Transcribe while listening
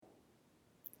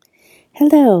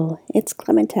Hello, it's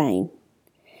Clementine.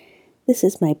 This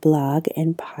is my blog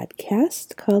and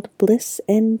podcast called Bliss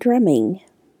and Drumming,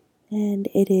 and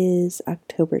it is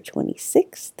October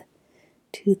 26th,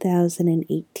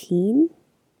 2018.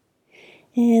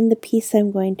 And the piece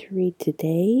I'm going to read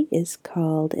today is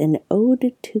called An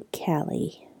Ode to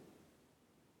Cali.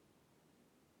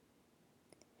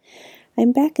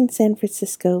 I'm back in San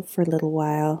Francisco for a little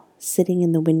while, sitting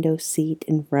in the window seat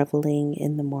and reveling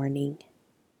in the morning.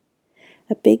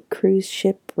 A big cruise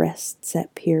ship rests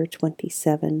at Pier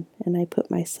 27, and I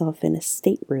put myself in a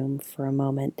stateroom for a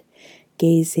moment,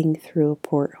 gazing through a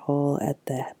porthole at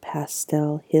the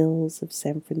pastel hills of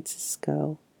San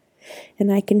Francisco, and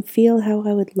I can feel how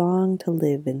I would long to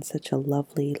live in such a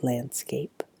lovely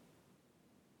landscape.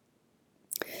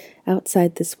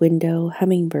 Outside this window,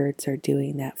 hummingbirds are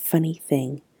doing that funny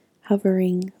thing,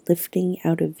 hovering, lifting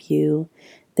out of view,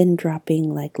 then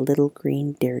dropping like little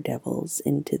green daredevils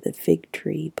into the fig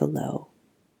tree below.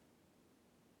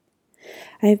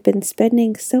 I have been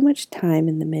spending so much time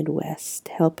in the Midwest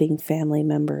helping family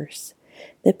members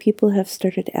that people have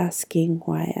started asking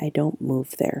why I don't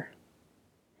move there.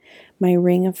 My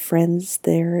ring of friends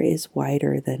there is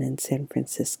wider than in San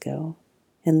Francisco,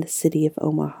 and the city of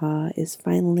Omaha is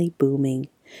finally booming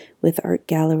with art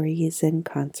galleries and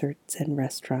concerts and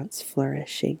restaurants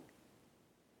flourishing.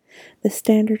 The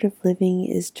standard of living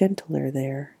is gentler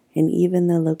there, and even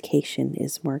the location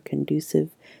is more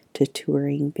conducive to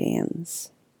touring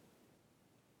bands.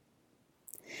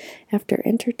 After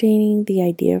entertaining the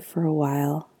idea for a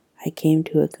while, I came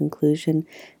to a conclusion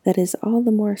that is all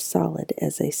the more solid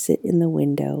as I sit in the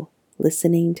window,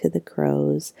 listening to the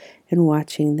crows and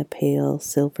watching the pale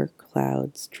silver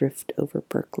clouds drift over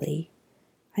Berkeley.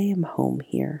 I am home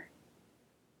here.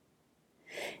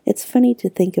 It's funny to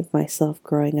think of myself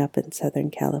growing up in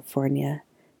Southern California,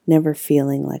 never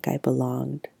feeling like I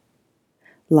belonged,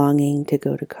 longing to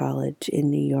go to college in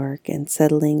New York and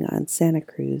settling on Santa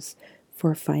Cruz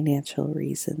for financial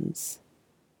reasons.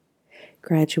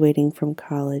 Graduating from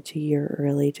college a year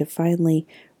early to finally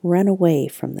run away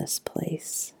from this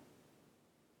place.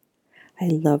 I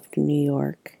loved New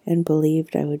York and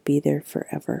believed I would be there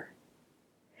forever.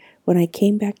 When I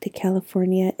came back to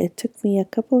California, it took me a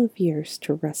couple of years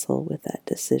to wrestle with that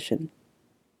decision.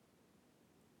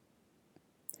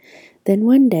 Then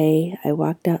one day, I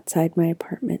walked outside my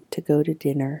apartment to go to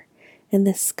dinner, and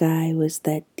the sky was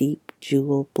that deep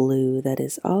jewel blue that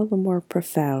is all the more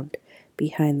profound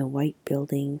behind the white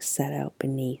buildings set out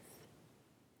beneath.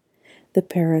 The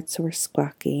parrots were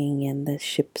squawking, and the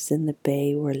ships in the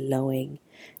bay were lowing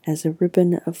as a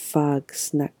ribbon of fog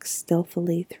snuck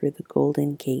stealthily through the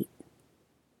Golden Gate.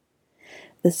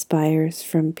 The spires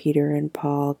from Peter and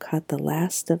Paul caught the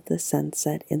last of the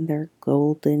sunset in their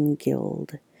golden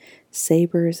gild,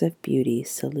 sabers of beauty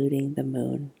saluting the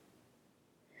moon.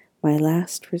 My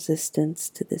last resistance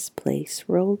to this place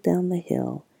rolled down the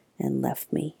hill and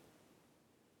left me.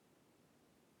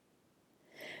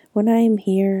 When I am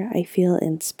here, I feel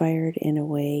inspired in a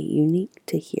way unique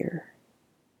to here.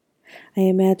 I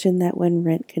imagine that when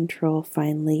rent control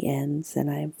finally ends and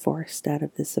I am forced out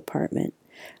of this apartment,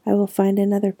 I will find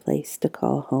another place to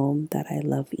call home that I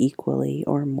love equally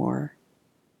or more.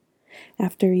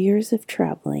 After years of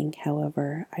traveling,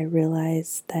 however, I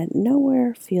realize that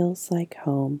nowhere feels like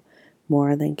home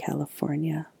more than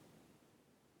California.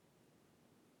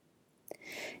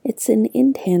 It's an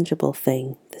intangible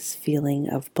thing, this feeling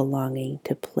of belonging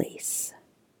to place.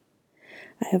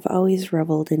 I have always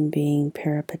reveled in being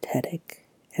peripatetic,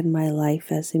 and my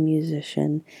life as a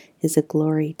musician is a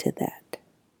glory to that.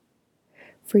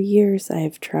 For years I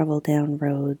have traveled down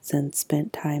roads and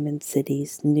spent time in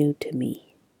cities new to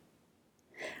me.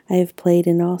 I have played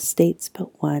in all states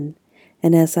but one,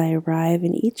 and as I arrive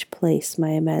in each place my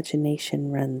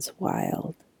imagination runs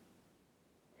wild.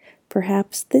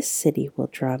 Perhaps this city will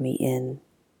draw me in,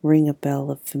 ring a bell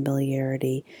of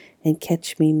familiarity, and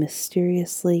catch me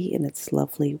mysteriously in its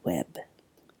lovely web.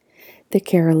 The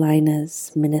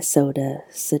Carolinas, Minnesota,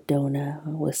 Sedona,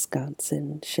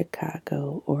 Wisconsin,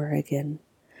 Chicago, Oregon,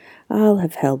 all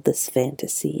have held this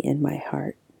fantasy in my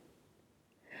heart.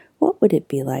 What would it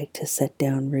be like to set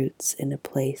down roots in a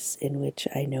place in which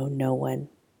I know no one,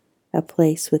 a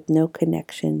place with no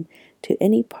connection to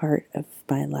any part of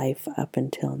my life up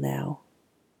until now?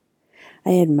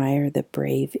 I admire the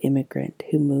brave immigrant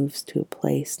who moves to a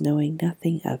place knowing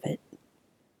nothing of it.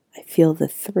 I feel the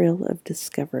thrill of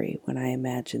discovery when I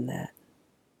imagine that.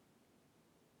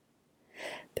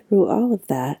 Through all of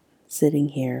that, sitting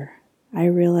here, I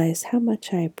realize how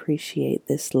much I appreciate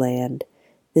this land,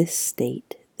 this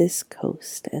state, this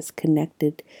coast as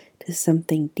connected to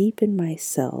something deep in my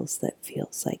cells that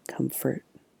feels like comfort.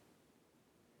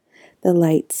 The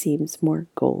light seems more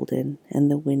golden, and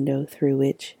the window through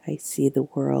which I see the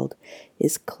world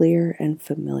is clear and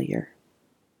familiar.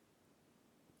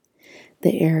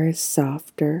 The air is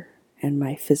softer, and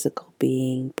my physical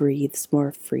being breathes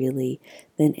more freely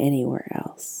than anywhere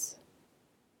else.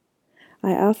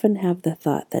 I often have the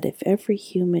thought that if every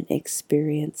human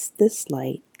experienced this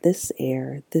light, this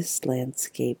air, this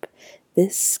landscape,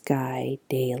 this sky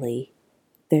daily,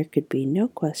 there could be no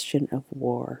question of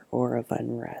war or of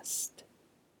unrest.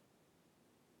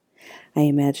 I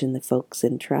imagine the folks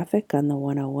in traffic on the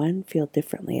 101 feel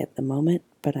differently at the moment,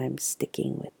 but I'm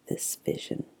sticking with this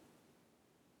vision.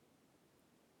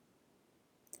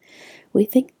 We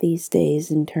think these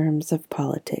days in terms of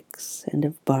politics and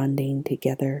of bonding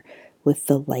together with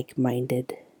the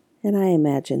like-minded, and I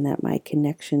imagine that my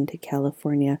connection to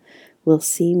California will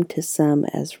seem to some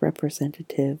as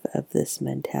representative of this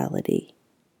mentality.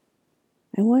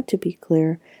 I want to be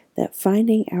clear that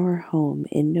finding our home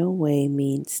in no way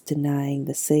means denying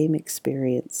the same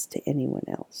experience to anyone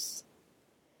else.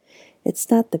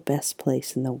 It's not the best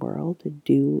place in the world,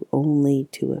 due only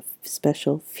to a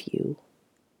special few.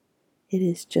 It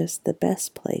is just the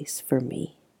best place for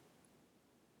me.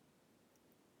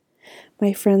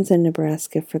 My friends in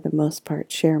Nebraska, for the most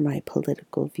part, share my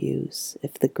political views,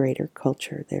 if the greater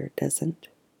culture there doesn't.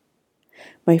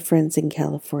 My friends in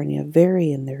California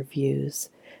vary in their views,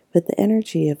 but the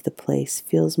energy of the place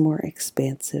feels more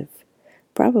expansive,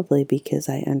 probably because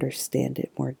I understand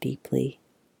it more deeply.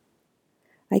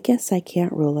 I guess I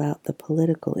can't rule out the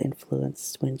political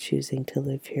influence when choosing to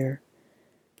live here,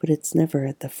 but it's never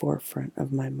at the forefront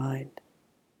of my mind.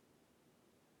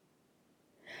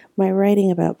 My writing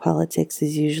about politics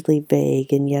is usually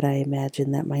vague, and yet I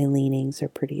imagine that my leanings are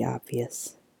pretty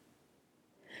obvious.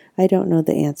 I don't know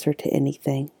the answer to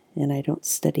anything, and I don't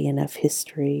study enough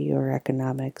history or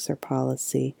economics or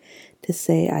policy to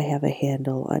say I have a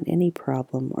handle on any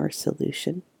problem or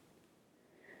solution.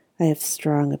 I have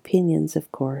strong opinions,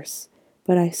 of course,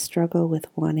 but I struggle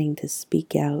with wanting to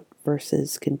speak out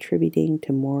versus contributing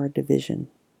to more division.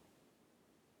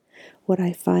 What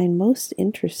I find most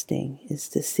interesting is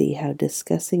to see how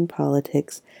discussing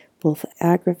politics both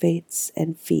aggravates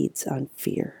and feeds on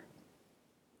fear.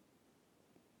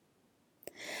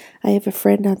 I have a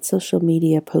friend on social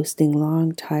media posting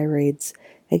long tirades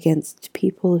against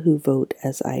people who vote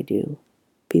as I do,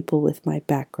 people with my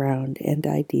background and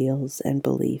ideals and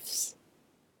beliefs.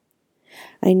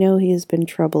 I know he has been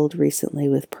troubled recently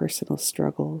with personal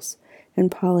struggles,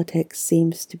 and politics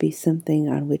seems to be something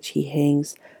on which he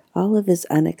hangs all of his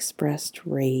unexpressed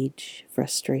rage,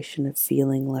 frustration of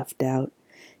feeling left out,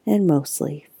 and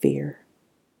mostly fear.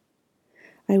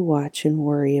 I watch and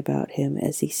worry about him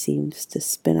as he seems to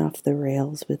spin off the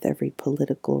rails with every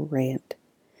political rant,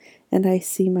 and I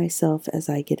see myself as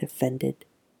I get offended,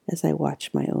 as I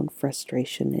watch my own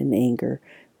frustration and anger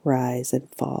rise and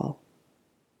fall.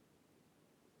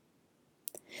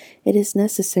 It is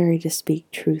necessary to speak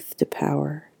truth to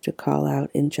power, to call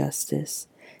out injustice,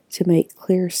 to make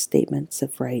clear statements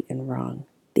of right and wrong.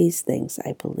 These things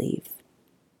I believe.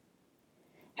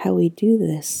 How we do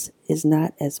this is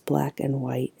not as black and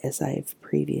white as I have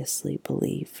previously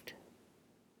believed.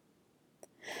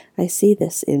 I see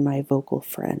this in my vocal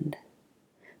friend.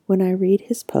 When I read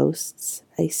his posts,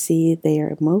 I see they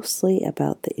are mostly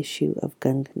about the issue of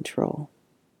gun control.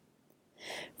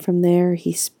 From there,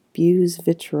 he spews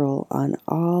vitriol on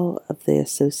all of the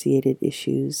associated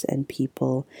issues and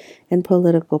people and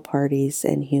political parties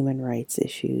and human rights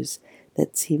issues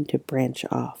that seem to branch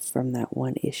off from that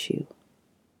one issue.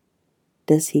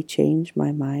 Does he change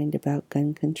my mind about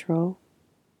gun control?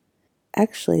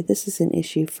 Actually, this is an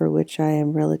issue for which I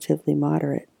am relatively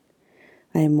moderate.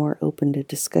 I am more open to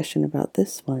discussion about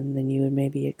this one than you would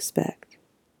maybe expect.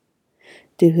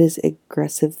 Do his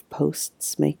aggressive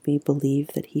posts make me believe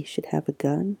that he should have a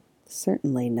gun?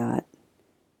 Certainly not.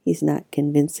 He's not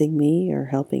convincing me or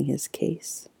helping his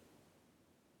case.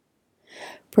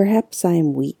 Perhaps I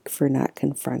am weak for not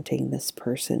confronting this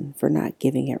person, for not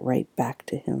giving it right back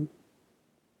to him.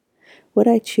 What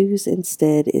I choose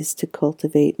instead is to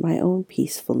cultivate my own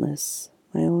peacefulness,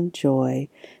 my own joy,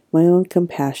 my own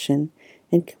compassion,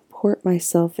 and comport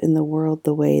myself in the world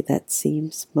the way that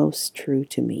seems most true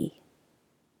to me.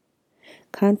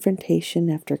 Confrontation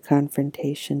after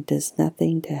confrontation does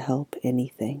nothing to help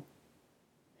anything.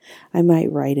 I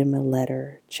might write him a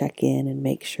letter, check in and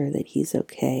make sure that he's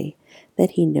okay,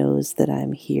 that he knows that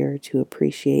I'm here to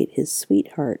appreciate his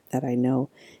sweetheart that I know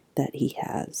that he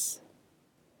has.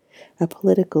 A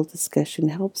political discussion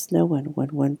helps no one when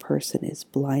one person is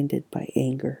blinded by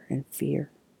anger and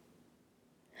fear.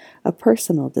 A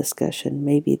personal discussion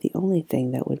may be the only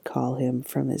thing that would call him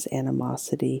from his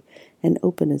animosity and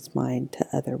open his mind to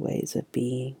other ways of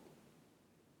being.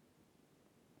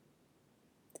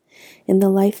 In the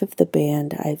life of the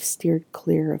band, I've steered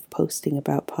clear of posting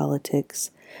about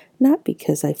politics, not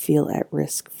because I feel at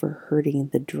risk for hurting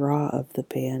the draw of the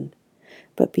band,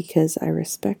 but because I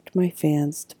respect my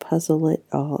fans to puzzle it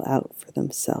all out for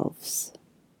themselves.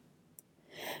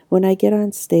 When I get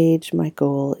on stage, my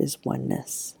goal is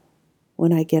oneness.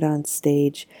 When I get on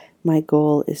stage, my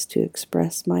goal is to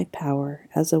express my power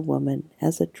as a woman,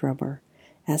 as a drummer,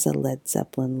 as a Led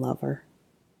Zeppelin lover.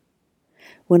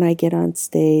 When I get on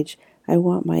stage, I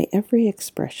want my every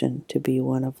expression to be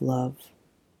one of love.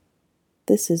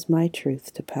 This is my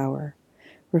truth to power,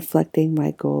 reflecting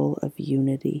my goal of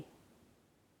unity.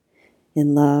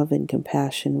 In love and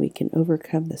compassion, we can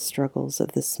overcome the struggles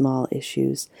of the small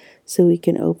issues so we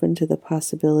can open to the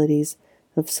possibilities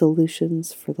of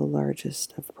solutions for the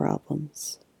largest of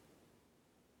problems.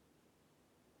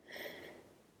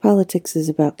 Politics is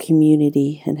about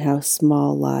community and how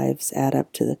small lives add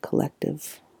up to the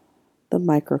collective. The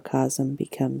microcosm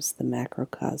becomes the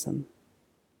macrocosm.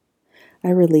 I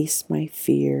release my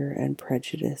fear and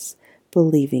prejudice,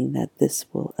 believing that this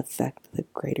will affect the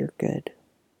greater good.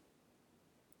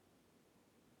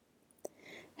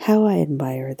 How I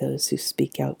admire those who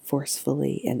speak out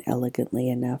forcefully and elegantly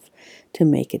enough to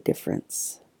make a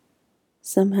difference.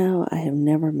 Somehow I have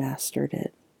never mastered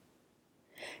it.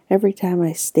 Every time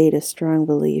I state a strong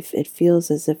belief, it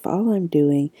feels as if all I'm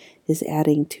doing is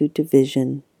adding to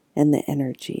division and the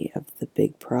energy of the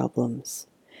big problems,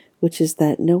 which is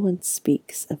that no one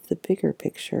speaks of the bigger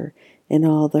picture in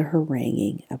all the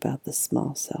haranguing about the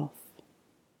small self.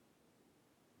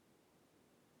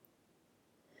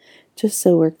 Just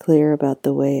so we're clear about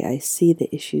the way I see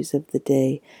the issues of the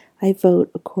day, I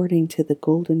vote according to the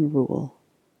golden rule.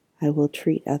 I will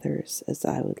treat others as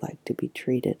I would like to be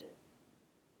treated.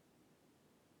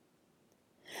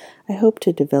 I hope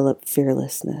to develop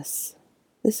fearlessness.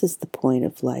 This is the point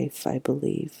of life, I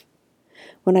believe.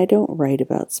 When I don't write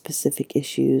about specific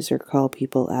issues or call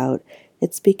people out,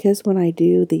 it's because when I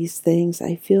do these things,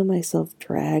 I feel myself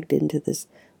dragged into this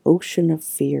ocean of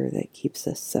fear that keeps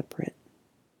us separate.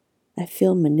 I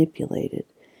feel manipulated,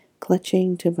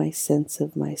 clutching to my sense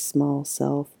of my small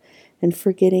self and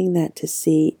forgetting that to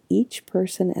see each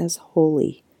person as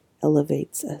holy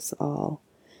elevates us all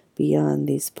beyond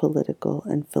these political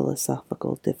and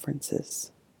philosophical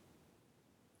differences.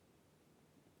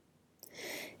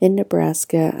 In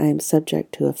Nebraska, I am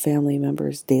subject to a family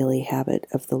member's daily habit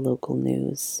of the local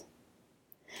news.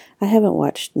 I haven't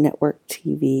watched network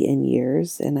TV in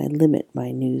years, and I limit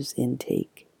my news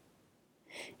intake.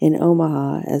 In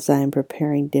Omaha, as I am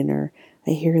preparing dinner,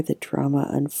 I hear the drama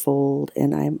unfold,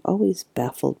 and I am always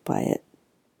baffled by it.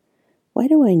 Why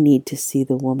do I need to see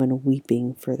the woman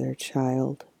weeping for their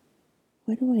child?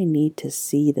 Why do I need to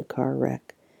see the car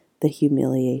wreck, the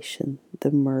humiliation,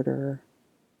 the murderer?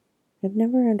 I've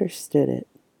never understood it.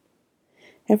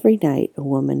 Every night a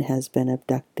woman has been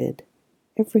abducted.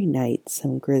 Every night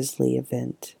some grisly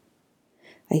event.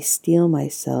 I steel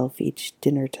myself each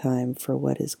dinner time for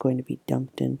what is going to be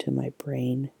dumped into my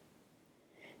brain.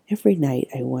 Every night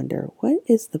I wonder, what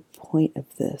is the point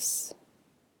of this?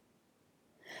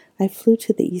 I flew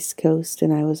to the East Coast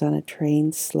and I was on a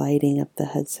train sliding up the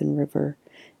Hudson River,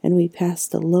 and we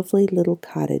passed a lovely little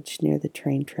cottage near the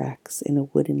train tracks in a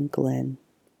wooden glen.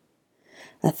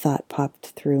 A thought popped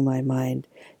through my mind.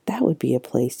 That would be a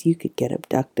place you could get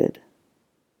abducted.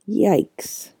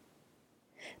 Yikes!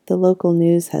 The local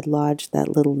news had lodged that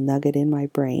little nugget in my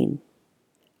brain.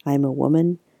 I'm a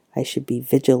woman. I should be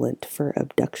vigilant for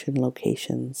abduction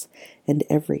locations, and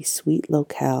every sweet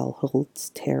locale holds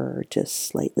terror just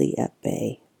slightly at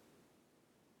bay.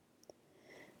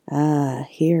 Ah,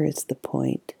 here is the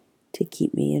point, to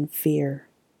keep me in fear,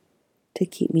 to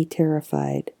keep me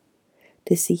terrified,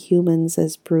 to see humans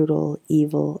as brutal,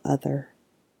 evil other,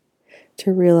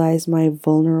 to realize my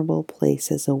vulnerable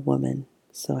place as a woman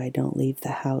so I don't leave the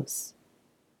house,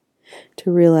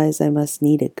 to realize I must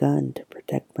need a gun to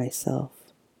protect myself,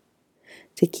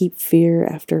 to keep fear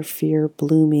after fear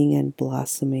blooming and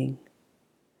blossoming.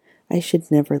 I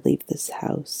should never leave this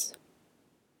house.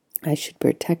 I should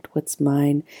protect what's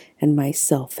mine and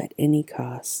myself at any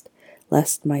cost,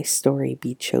 lest my story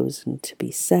be chosen to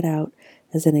be set out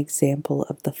as an example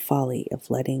of the folly of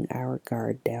letting our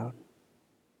guard down.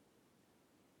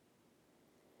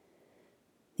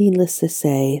 Needless to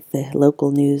say, the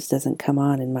local news doesn't come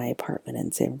on in my apartment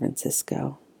in San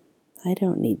Francisco. I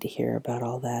don't need to hear about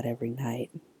all that every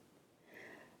night.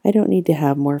 I don't need to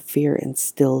have more fear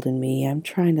instilled in me. I'm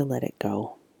trying to let it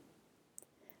go.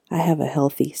 I have a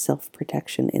healthy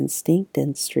self-protection instinct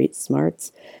and street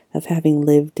smarts of having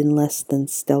lived in less than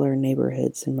stellar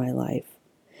neighborhoods in my life,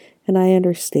 and I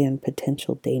understand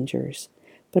potential dangers,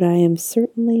 but I am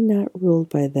certainly not ruled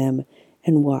by them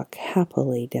and walk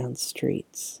happily down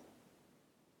streets.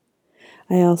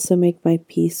 I also make my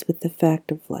peace with the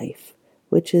fact of life,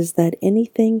 which is that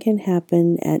anything can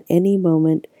happen at any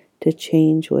moment to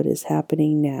change what is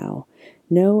happening now.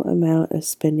 No amount of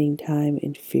spending time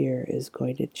in fear is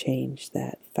going to change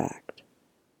that fact.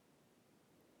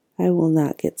 I will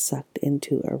not get sucked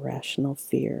into irrational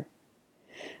fear.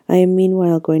 I am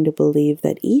meanwhile going to believe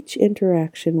that each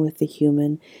interaction with the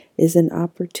human is an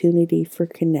opportunity for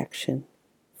connection,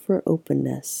 for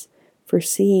openness, for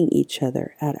seeing each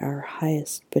other at our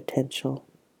highest potential.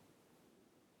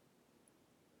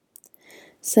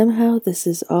 Somehow this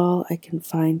is all I can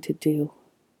find to do.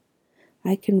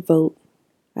 I can vote,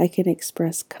 I can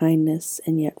express kindness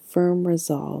and yet firm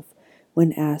resolve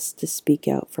when asked to speak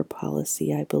out for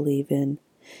policy I believe in,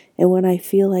 and when I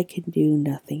feel I can do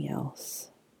nothing else.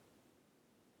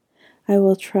 I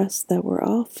will trust that we're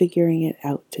all figuring it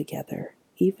out together,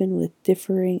 even with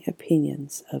differing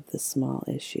opinions of the small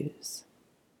issues.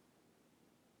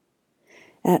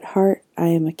 At heart, I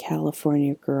am a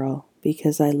California girl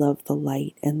because I love the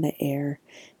light and the air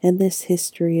and this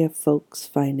history of folks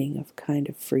finding a kind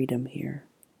of freedom here.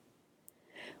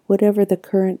 Whatever the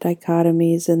current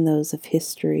dichotomies and those of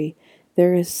history,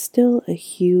 there is still a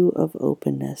hue of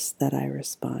openness that I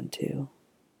respond to.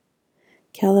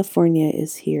 California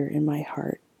is here in my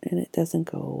heart, and it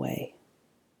doesn't go away.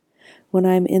 When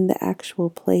I'm in the actual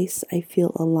place, I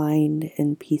feel aligned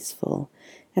and peaceful,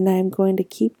 and I am going to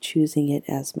keep choosing it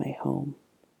as my home.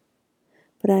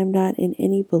 But I am not in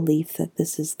any belief that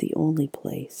this is the only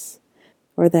place,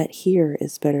 or that here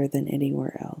is better than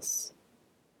anywhere else.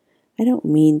 I don't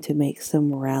mean to make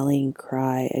some rallying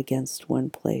cry against one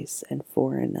place and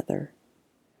for another.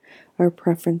 Our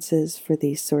preferences for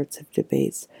these sorts of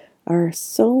debates are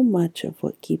so much of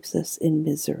what keeps us in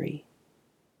misery.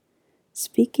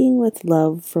 Speaking with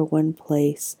love for one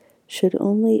place should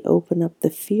only open up the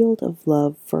field of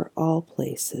love for all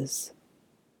places.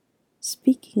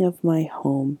 Speaking of my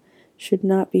home should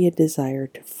not be a desire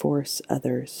to force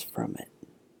others from it.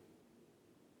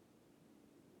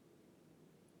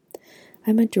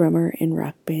 I'm a drummer in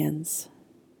rock bands.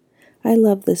 I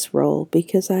love this role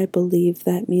because I believe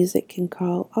that music can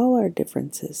call all our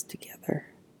differences together.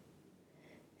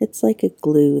 It's like a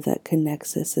glue that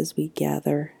connects us as we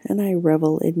gather, and I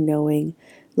revel in knowing,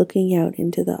 looking out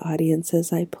into the audience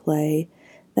as I play,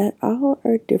 that all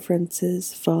our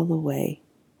differences fall away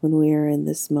when we are in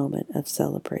this moment of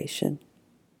celebration.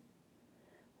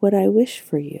 What I wish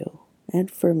for you and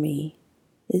for me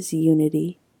is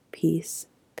unity, peace,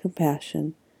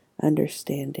 compassion,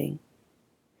 understanding,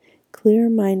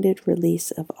 clear-minded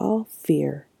release of all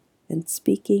fear, and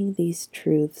speaking these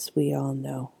truths we all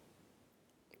know.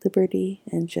 Liberty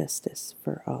and justice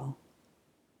for all.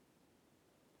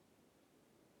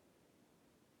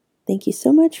 Thank you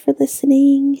so much for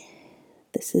listening.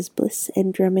 This is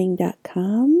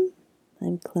blissanddrumming.com.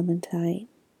 I'm Clementine.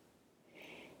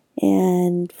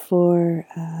 And for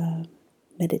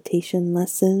meditation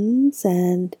lessons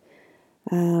and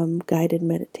guided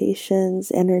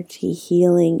meditations, energy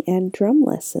healing, and drum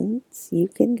lessons, you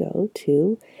can go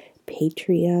to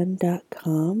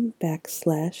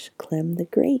patreon.com/Clem the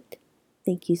Great.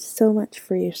 Thank you so much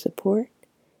for your support,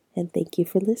 and thank you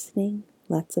for listening.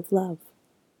 Lots of love.